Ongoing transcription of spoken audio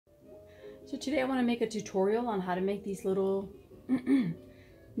So today I want to make a tutorial on how to make these little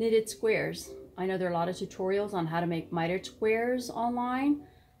knitted squares. I know there are a lot of tutorials on how to make mitered squares online,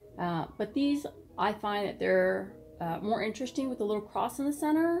 but these I find that they're more interesting with the little cross in the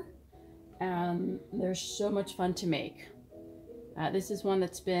center, and they're so much fun to make. This is one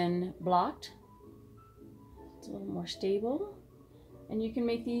that's been blocked. It's a little more stable, and you can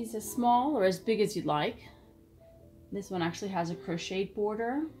make these as small or as big as you'd like. This one actually has a crocheted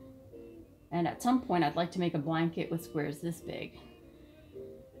border. And at some point, I'd like to make a blanket with squares this big.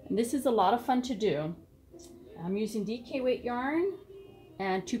 And this is a lot of fun to do. I'm using DK weight yarn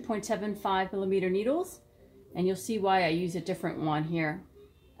and 2.75 millimeter needles. And you'll see why I use a different one here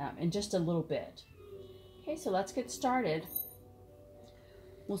in just a little bit. Okay, so let's get started.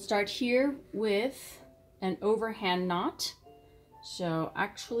 We'll start here with an overhand knot. So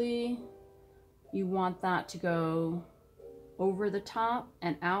actually, you want that to go over the top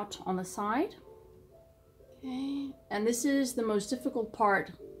and out on the side. Okay, and this is the most difficult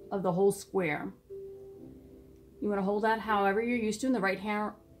part of the whole square. You want to hold that however you're used to in the right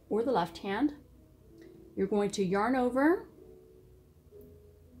hand or the left hand. You're going to yarn over,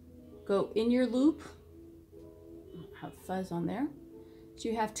 go in your loop, have fuzz on there. So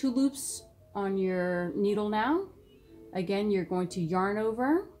you have 2 loops on your needle now. Again, you're going to yarn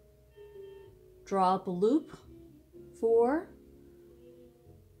over, draw up a loop, 4,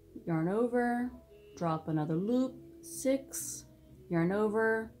 yarn over, drop another loop, 6, yarn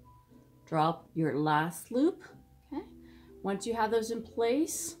over, drop your last loop. Okay. Once you have those in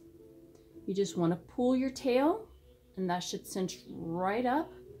place, you just want to pull your tail, and that should cinch right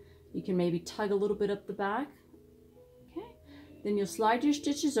up. You can maybe tug a little bit up the back. Okay. Then you'll slide your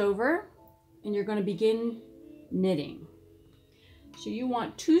stitches over, and you're going to begin knitting. So you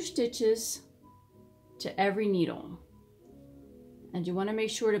want 2 stitches to every needle. And you want to make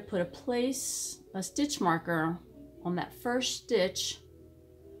sure to put a stitch marker on that first stitch,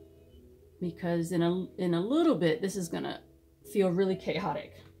 because in a little bit this is going to feel really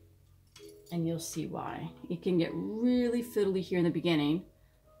chaotic, and you'll see why. It can get really fiddly here in the beginning,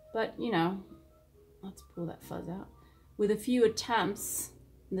 but you know, let's pull that fuzz out. With a few attempts,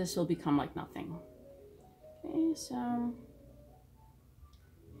 this will become like nothing. Okay, so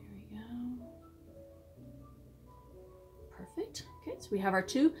there we go. Perfect. Okay, so we have our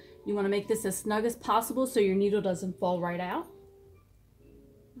 2. You want to make this as snug as possible so your needle doesn't fall right out.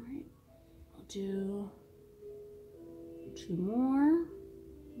 All right, I'll do 2 more.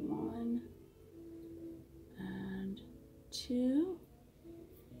 1 and 2.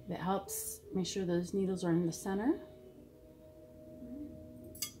 That helps make sure those needles are in the center.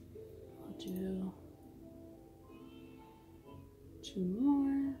 I'll do 2 more.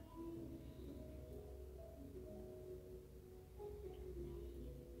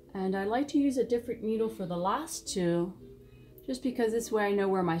 And I like to use a different needle for the last 2, just because this way I know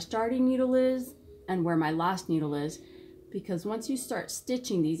where my starting needle is and where my last needle is. Because once you start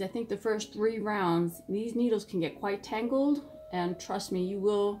stitching these, I think the first 3 rounds, these needles can get quite tangled, and trust me, you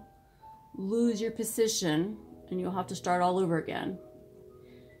will lose your position and you'll have to start all over again.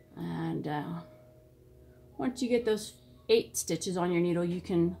 And once you get those 8 stitches on your needle, you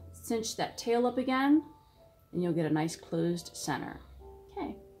can cinch that tail up again and you'll get a nice closed center.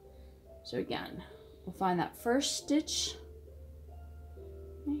 Okay. So again, we'll find that first stitch.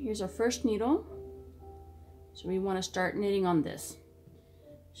 Okay, here's our first needle. So we want to start knitting on this.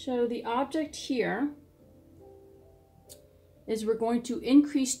 So the object here is we're going to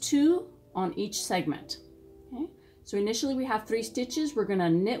increase 2 on each segment. Okay? So initially we have 3 stitches. We're going to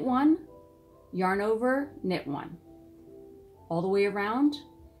knit 1, yarn over, knit 1. All the way around.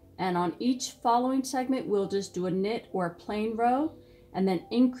 And on each following segment, we'll just do a knit or a plain row, and then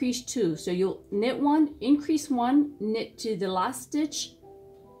increase 2. So you'll knit 1, increase 1, knit to the last stitch,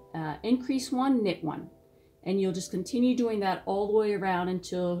 increase 1, knit 1. And you'll just continue doing that all the way around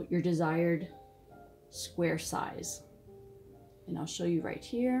until your desired square size. And I'll show you right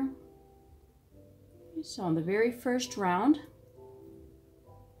here. So on the very first round,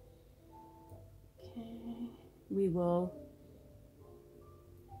 okay, we will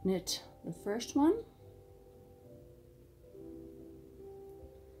knit the first one,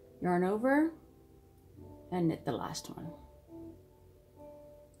 yarn over, and knit the last one.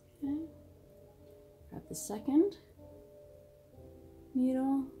 Okay. Grab the second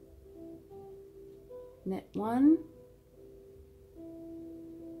needle, knit 1,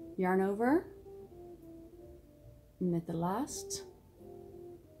 yarn over, knit the last.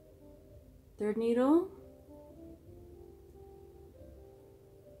 Third needle,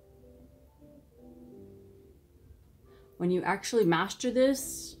 when you actually master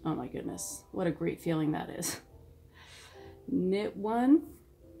this, oh my goodness, what a great feeling that is. Knit one,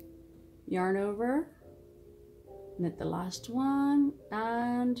 yarn over, knit the last one,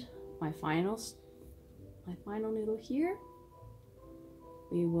 and my final needle here.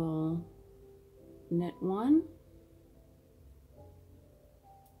 We will knit one,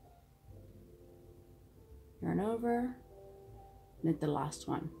 yarn over, knit the last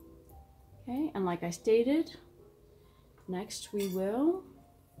one. Okay, and like I stated, next we will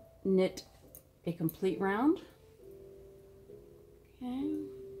knit a complete round. Okay,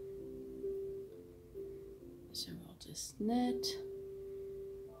 so we'll just knit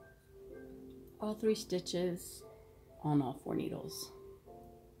all 3 stitches on all 4 needles.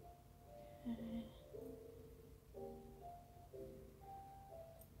 Okay.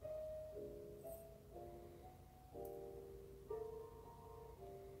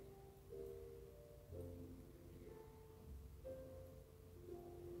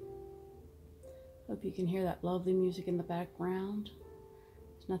 Hope you can hear that lovely music in the background.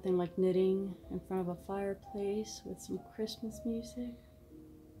 There's nothing like knitting in front of a fireplace with some Christmas music.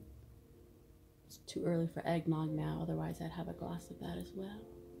 It's too early for eggnog now, otherwise I'd have a glass of that as well.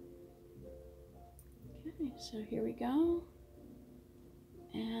 Okay, so here we go.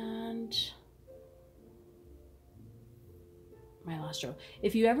 And my last row.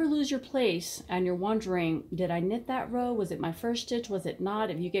 If you ever lose your place and you're wondering, did I knit that row? Was it my first stitch? Was it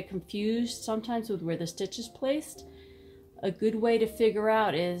not? If you get confused sometimes with where the stitch is placed, a good way to figure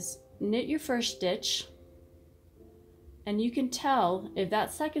out is knit your first stitch, and you can tell if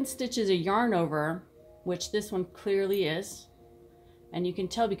that second stitch is a yarn over, which this one clearly is, and you can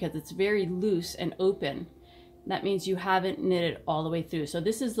tell because it's very loose and open. That means you haven't knitted all the way through. So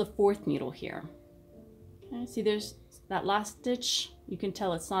this is the 4th needle here. Okay, see there's that last stitch, you can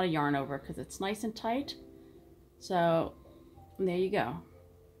tell it's not a yarn over because it's nice and tight. So there you go.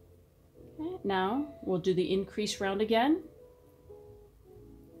 Okay, now we'll do the increase round again.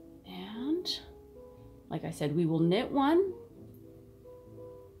 And like I said, we will knit one,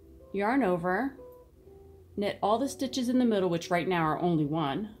 yarn over, knit all the stitches in the middle, which right now are only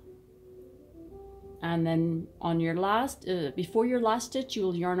 1. And then on your last, before your last stitch, you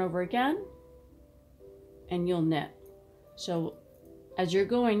will yarn over again and you'll knit. So as you're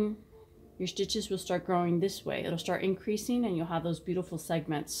going, your stitches will start growing this way. It'll start increasing and you'll have those beautiful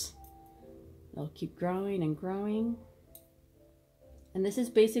segments. They'll keep growing and growing. And this is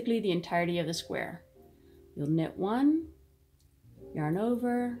basically the entirety of the square. You'll knit one, yarn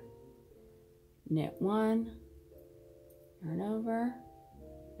over, knit one, yarn over,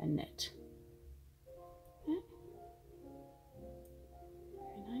 and knit. Okay.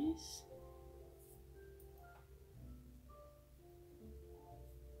 Very nice.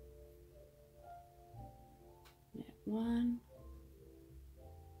 One,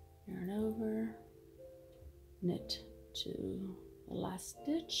 yarn over, knit to the last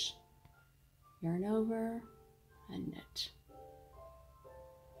stitch, yarn over, and knit.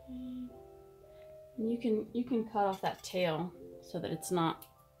 Okay. And you can cut off that tail so that it's not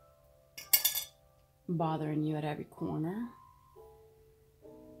bothering you at every corner.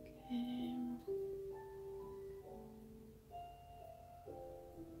 Okay.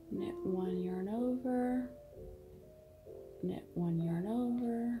 Knit one, yarn over, knit one, yarn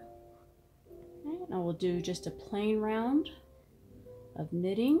over. Okay, now we'll do just a plain round of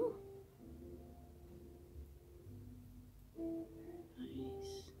knitting.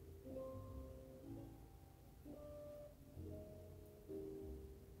 Nice.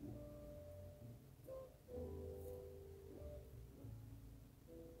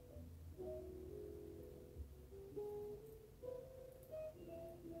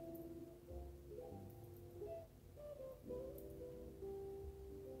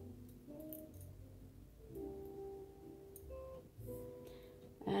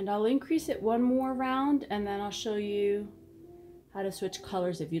 And I'll increase it one more round and then I'll show you how to switch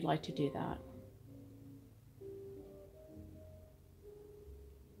colors if you'd like to do that.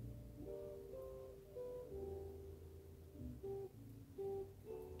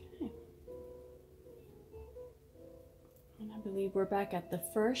 Okay. And I believe we're back at the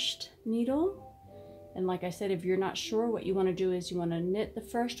first needle. And like I said, if you're not sure, what you want to do is you want to knit the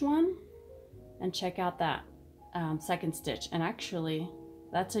first one and check out that second stitch. And actually,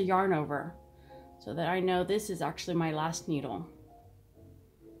 that's a yarn over, so that I know this is actually my last needle.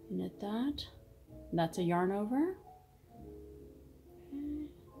 Knit that. That's a yarn over. Okay.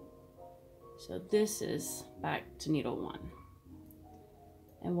 So this is back to needle one.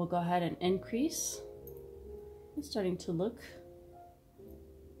 And we'll go ahead and increase. It's starting to look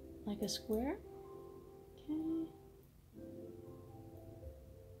like a square. Okay.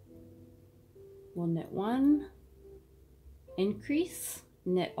 We'll knit one, increase,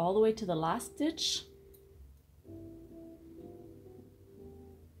 knit all the way to the last stitch,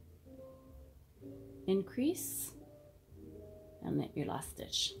 increase, and knit your last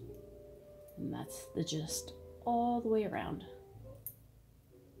stitch. And that's the gist all the way around.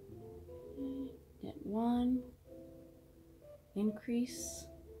 Knit one, increase,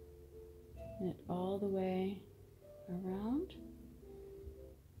 knit all the way around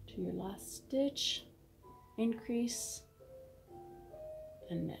to your last stitch, increase,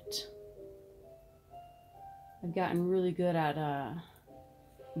 and knit. I've gotten really good at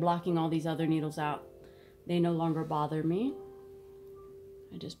blocking all these other needles out. They no longer bother me.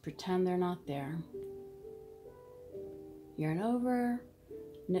 I just pretend they're not there. Yarn over,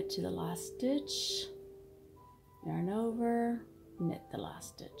 knit to the last stitch, yarn over, knit the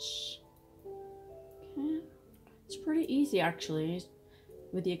last stitch. Okay, it's pretty easy actually,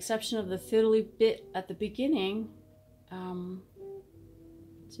 with the exception of the fiddly bit at the beginning.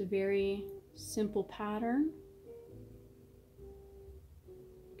 It's a very simple pattern.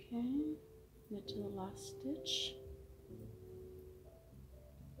 Okay, knit to the last stitch,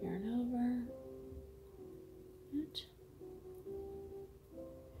 yarn over, knit,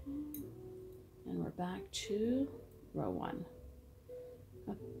 and we're back to row one.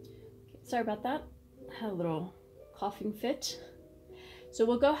 Okay, sorry about that, I had a little coughing fit. So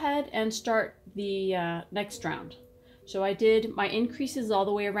we'll go ahead and start the next round. So I did my increases all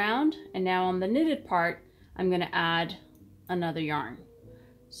the way around, and now on the knitted part I'm going to add another yarn.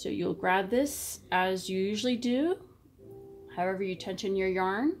 So you'll grab this as you usually do, however you tension your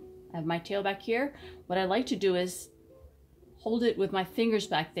yarn. I have my tail back here. What I like to do is hold it with my fingers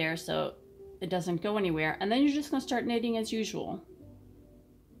back there so it doesn't go anywhere, and then you're just going to start knitting as usual.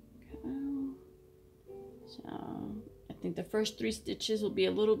 Okay. So I think the first 3 stitches will be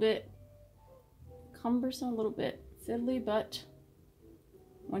a little bit cumbersome, a little bit fiddly, but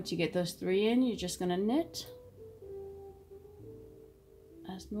once you get those 3 in, you're just going to knit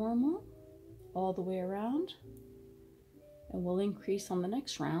as normal all the way around, and we'll increase on the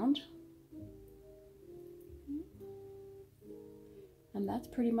next round. And that's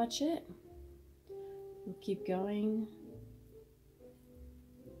pretty much it. We'll keep going,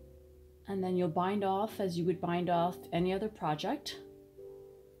 and then you'll bind off as you would bind off any other project.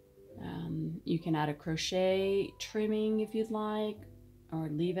 You can add a crochet trimming if you'd like, or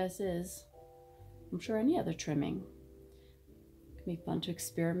leave as is. I'm sure any other trimming. It can be fun to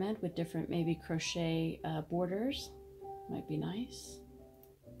experiment with different maybe crochet borders. Might be nice.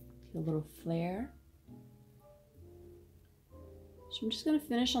 A little flare. So I'm just going to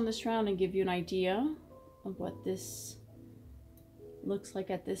finish on this round and give you an idea of what this looks like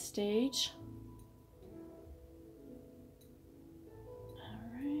at this stage.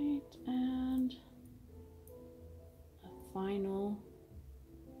 Alright, and a final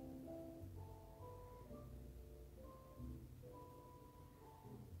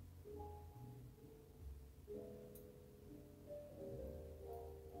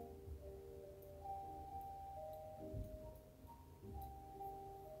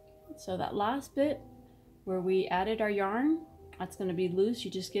so that last bit where we added our yarn, that's going to be loose.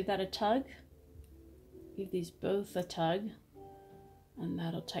 You just give that a tug. Give these both a tug, and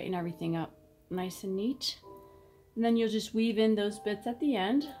that'll tighten everything up nice and neat. And then you'll just weave in those bits at the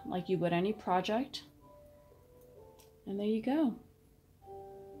end like you would any project. And there you go.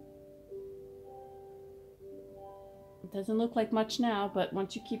 It doesn't look like much now, but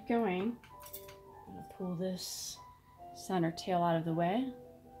once you keep going, I'm going to pull this center tail out of the way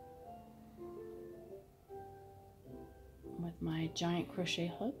with my giant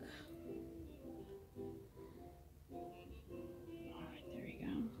crochet hook. Alright, there we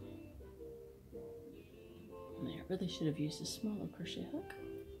go. And I really should have used a smaller crochet hook.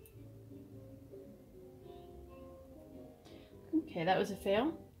 Okay, that was a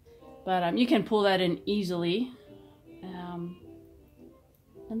fail, but you can pull that in easily.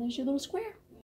 And there's your little square.